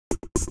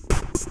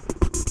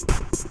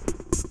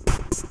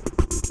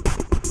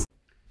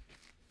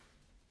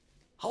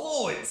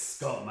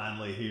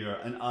family here,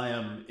 and I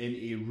am in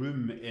a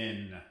room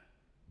in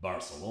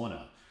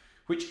Barcelona,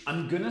 which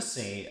I'm gonna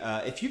say,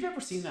 if you've ever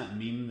seen that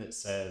meme that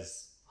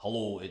says,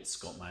 "Hello, it's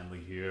Scott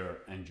Manley here,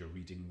 and you're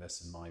reading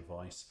this in my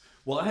voice."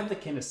 Well, I have the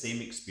kind of same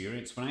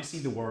experience. When I see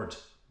the word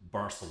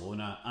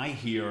Barcelona, I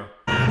hear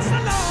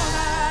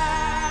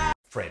Barcelona!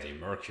 Freddie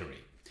Mercury.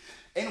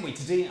 Anyway,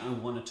 today I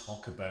want to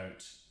talk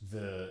about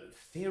the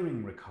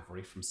fairing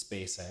recovery from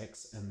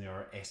SpaceX and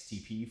their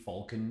STP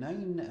Falcon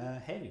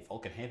 9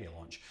 Falcon Heavy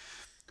launch.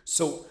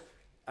 So,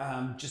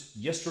 just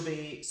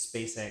yesterday,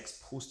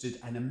 SpaceX posted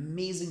an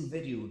amazing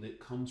video that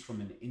comes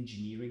from an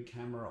engineering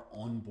camera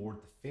on board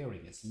the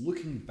fairing. It's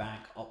looking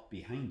back up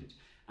behind it,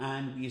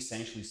 and we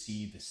essentially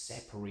see the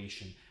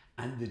separation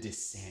and the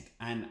descent.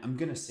 And I'm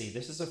going to say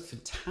this is a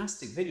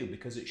fantastic video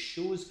because it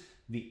shows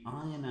the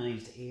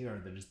ionized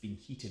air that has been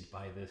heated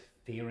by the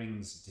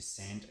fairing's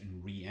descent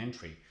and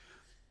re-entry.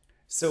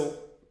 So,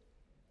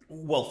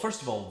 well,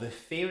 first of all, the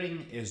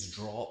fairing is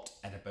dropped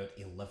at about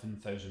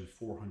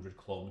 11,400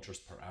 kilometers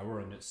per hour,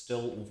 and it's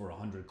still over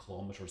 100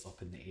 kilometers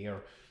up in the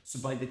air. So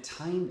by the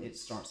time it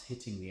starts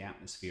hitting the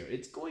atmosphere,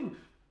 it's going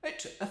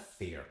at a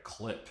fair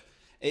clip.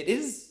 It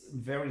is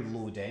very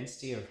low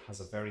density, it has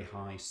a very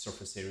high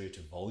surface area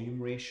to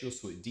volume ratio,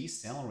 so it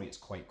decelerates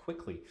quite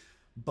quickly.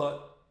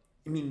 But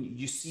I mean,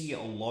 you see a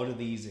lot of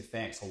these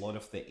effects, a lot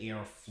of the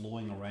air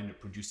flowing around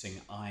it producing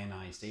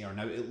ionized air.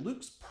 Now, it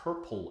looks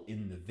purple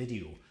in the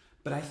video,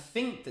 but I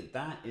think that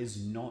that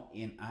is not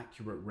an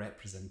accurate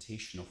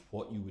representation of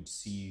what you would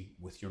see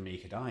with your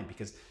naked eye,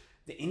 because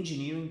the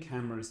engineering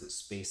cameras that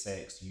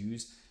SpaceX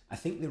use, I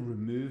think they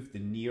remove the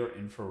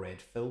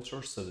near-infrared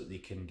filter so that they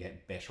can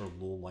get better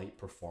low-light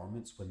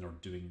performance when they're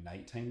doing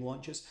nighttime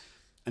launches.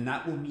 And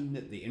that will mean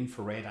that the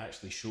infrared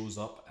actually shows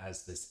up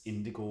as this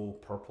indigo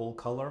purple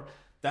color.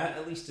 That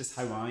at least is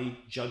how I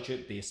judge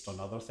it based on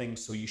other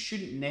things. So you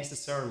shouldn't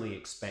necessarily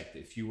expect that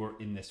if you were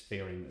in this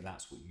fairing that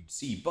that's what you'd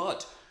see.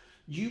 But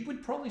you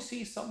would probably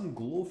see some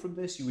glow from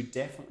this. You would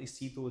definitely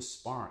see those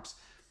sparks.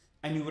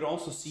 And you would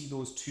also see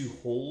those two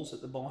holes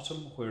at the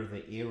bottom where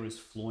the air is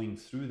flowing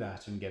through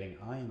that and getting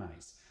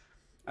ionized.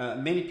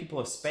 Many people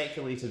have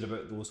speculated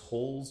about those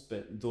holes,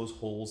 but those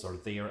holes are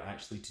there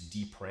actually to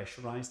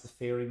depressurize the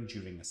fairing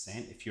during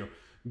ascent. If you're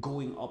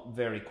going up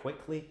very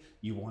quickly,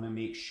 you want to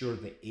make sure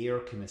the air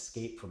can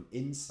escape from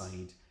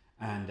inside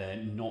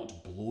and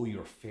not blow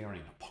your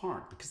fairing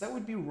apart, because that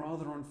would be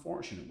rather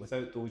unfortunate.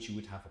 Without those, you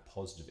would have a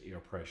positive air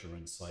pressure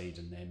inside,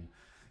 and then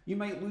you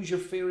might lose your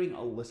fairing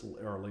a little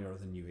earlier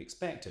than you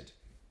expected.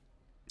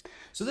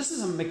 So this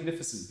is a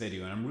magnificent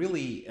video, and I'm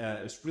really,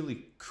 it's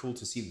really cool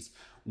to see this.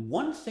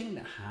 One thing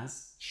that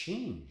has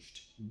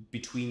changed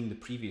between the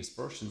previous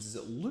versions is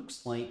it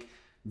looks like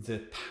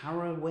the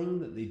para wing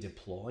that they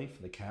deploy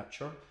for the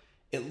capture,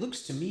 it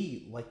looks to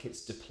me like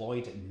it's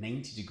deployed at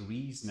 90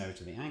 degrees now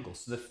to the angle.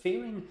 So the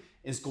fairing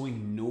is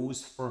going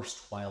nose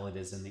first while it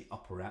is in the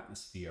upper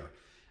atmosphere.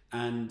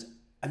 And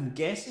I'm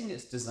guessing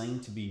it's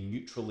designed to be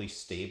neutrally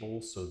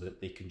stable so that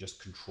they can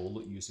just control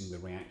it using the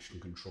reaction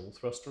control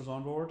thrusters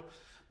on board.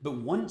 But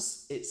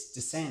once it's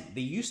descent,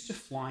 they used to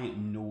fly it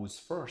nose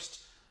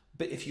first.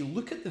 But if you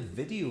look at the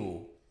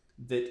video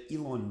that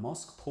Elon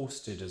Musk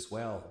posted as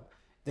well,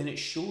 then it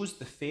shows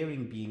the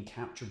fairing being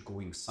captured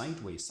going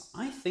sideways. So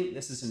I think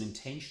this is an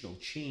intentional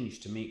change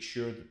to make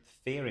sure that the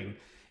fairing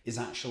is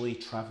actually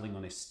traveling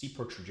on a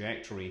steeper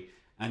trajectory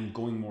and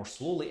going more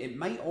slowly. It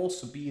might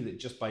also be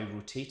that just by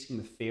rotating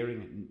the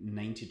fairing at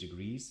 90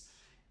 degrees,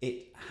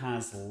 it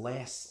has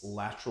less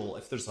lateral.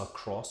 If there's a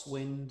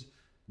crosswind,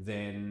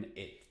 then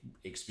it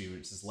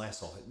experiences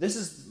less of it. This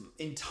is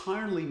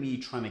entirely me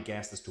trying to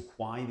guess as to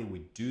why they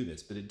would do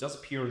this, but it does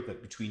appear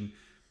that between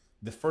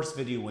the first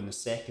video and the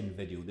second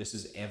video, this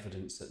is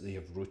evidence that they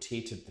have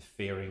rotated the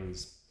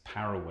fairing's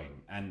para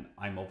wing. And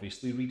I'm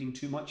obviously reading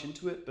too much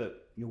into it,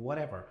 but you know,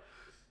 whatever.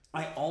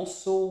 I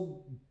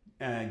also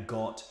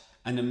got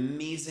an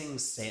amazing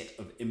set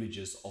of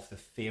images of the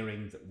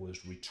fairing that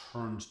was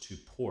returned to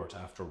port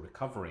after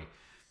recovery.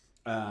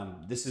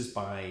 This is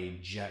by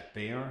Jack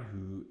Beyer,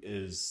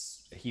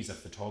 he's a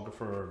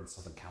photographer in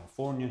Southern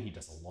California. He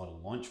does a lot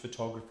of launch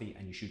photography,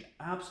 and you should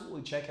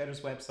absolutely check out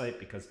his website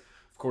because,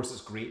 of course,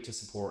 it's great to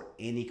support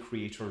any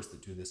creators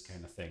that do this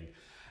kind of thing.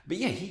 But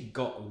yeah, he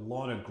got a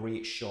lot of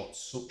great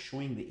shots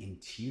showing the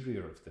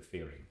interior of the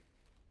fairing.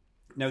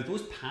 Now,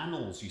 those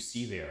panels you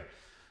see there,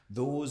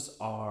 those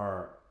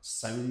are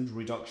sound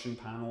reduction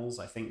panels.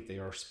 I think they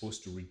are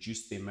supposed to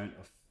reduce the amount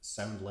of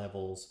sound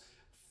levels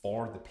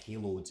for the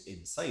payloads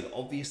inside.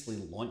 Obviously,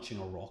 launching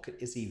a rocket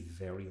is a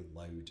very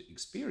loud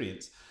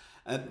experience,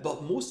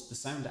 but most of the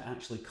sound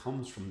actually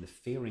comes from the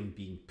fairing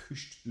being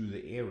pushed through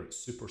the air at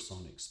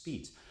supersonic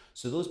speeds.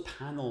 So those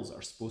panels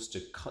are supposed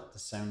to cut the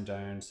sound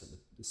down so that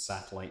the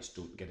satellites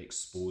don't get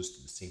exposed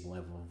to the same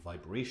level of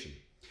vibration.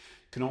 You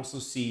can also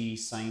see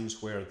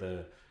signs where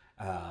the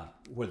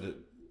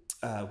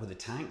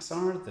tanks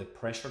are, the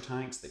pressure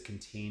tanks that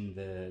contain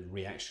the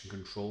reaction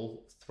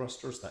control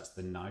thrusters, that's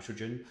the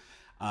nitrogen.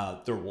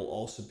 There will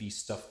also be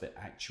stuff that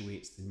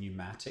actuates the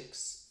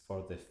pneumatics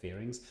for the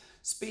fairings.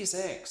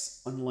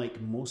 SpaceX, unlike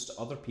most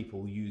other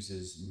people,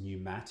 uses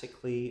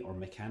pneumatically or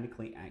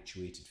mechanically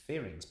actuated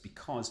fairings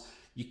because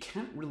you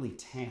can't really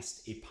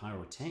test a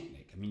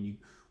pyrotechnic. I mean,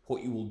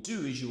 what you will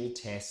do is you will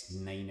test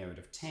 9 out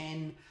of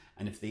 10,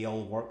 and if they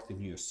all work,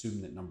 then you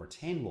assume that number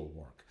 10 will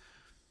work.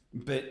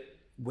 But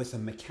with a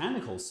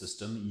mechanical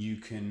system, you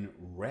can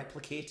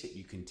replicate it,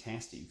 you can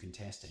test it,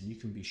 and you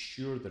can be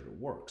sure that it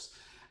works.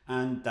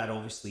 And that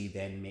obviously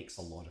then makes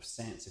a lot of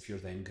sense if you're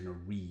then going to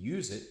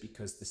reuse it,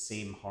 because the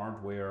same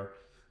hardware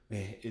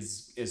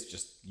is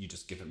just, you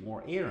just give it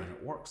more air and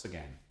it works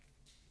again.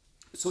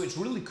 So it's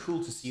really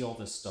cool to see all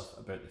this stuff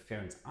about the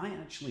fairings. I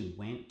actually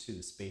went to the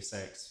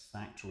SpaceX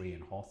factory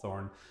in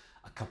Hawthorne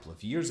a couple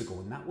of years ago,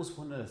 and that was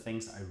one of the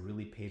things I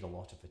really paid a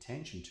lot of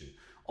attention to.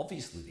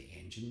 Obviously the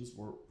engines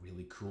were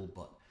really cool,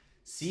 but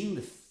seeing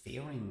the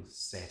fairing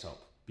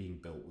setup being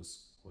built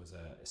was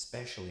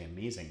especially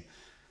amazing.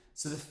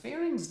 So the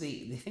fairings,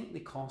 they think they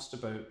cost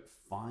about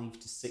 $5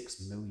 to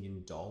 $6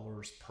 million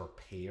per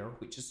pair,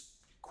 which is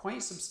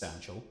quite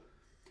substantial.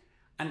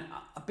 And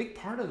a big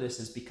part of this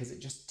is because it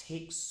just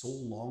takes so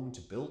long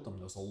to build them.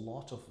 There's a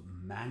lot of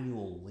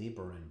manual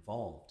labor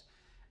involved.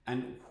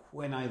 And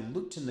when I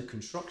looked in the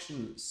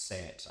construction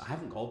set, I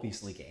haven't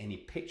obviously got any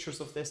pictures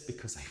of this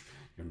because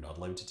you're not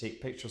allowed to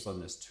take pictures on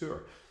this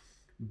tour.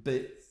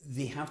 But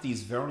they have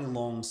these very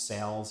long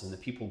cells, and the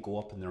people go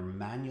up and they're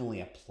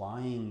manually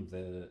applying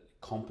the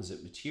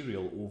composite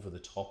material over the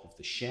top of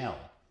the shell.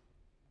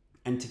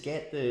 And to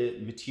get the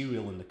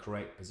material in the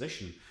correct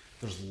position,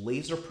 there's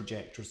laser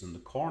projectors in the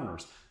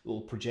corners that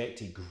will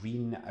project a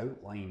green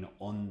outline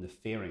on the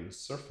fairing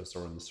surface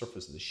or on the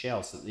surface of the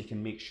shell so that they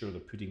can make sure they're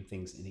putting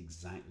things in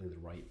exactly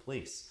the right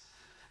place.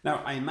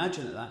 Now, I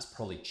imagine that that's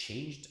probably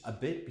changed a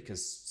bit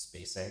because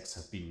SpaceX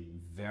have been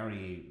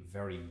very,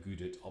 very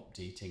good at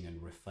updating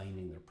and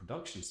refining their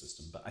production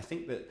system. But I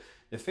think that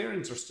the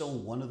fairings are still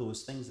one of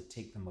those things that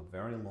take them a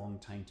very long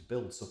time to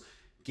build. So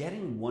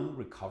getting one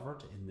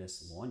recovered in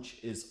this launch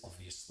is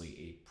obviously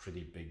a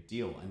pretty big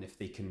deal. And if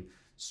they can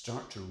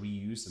start to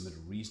reuse them at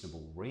a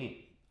reasonable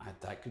rate,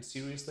 that could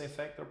seriously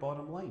affect their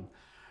bottom line.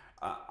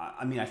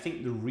 I mean, I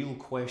think the real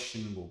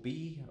question will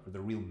be, or the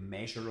real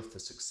measure of the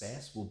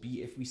success will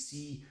be, if we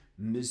see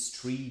Ms.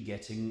 Tree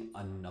getting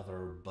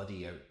another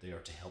buddy out there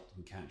to help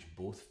them catch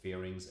both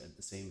fairings at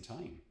the same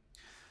time.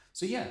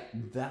 So yeah,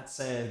 that's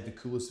the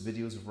coolest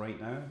videos of right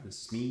now.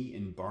 This is me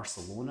in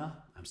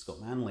Barcelona. I'm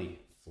Scott Manley.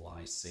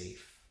 Fly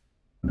safe.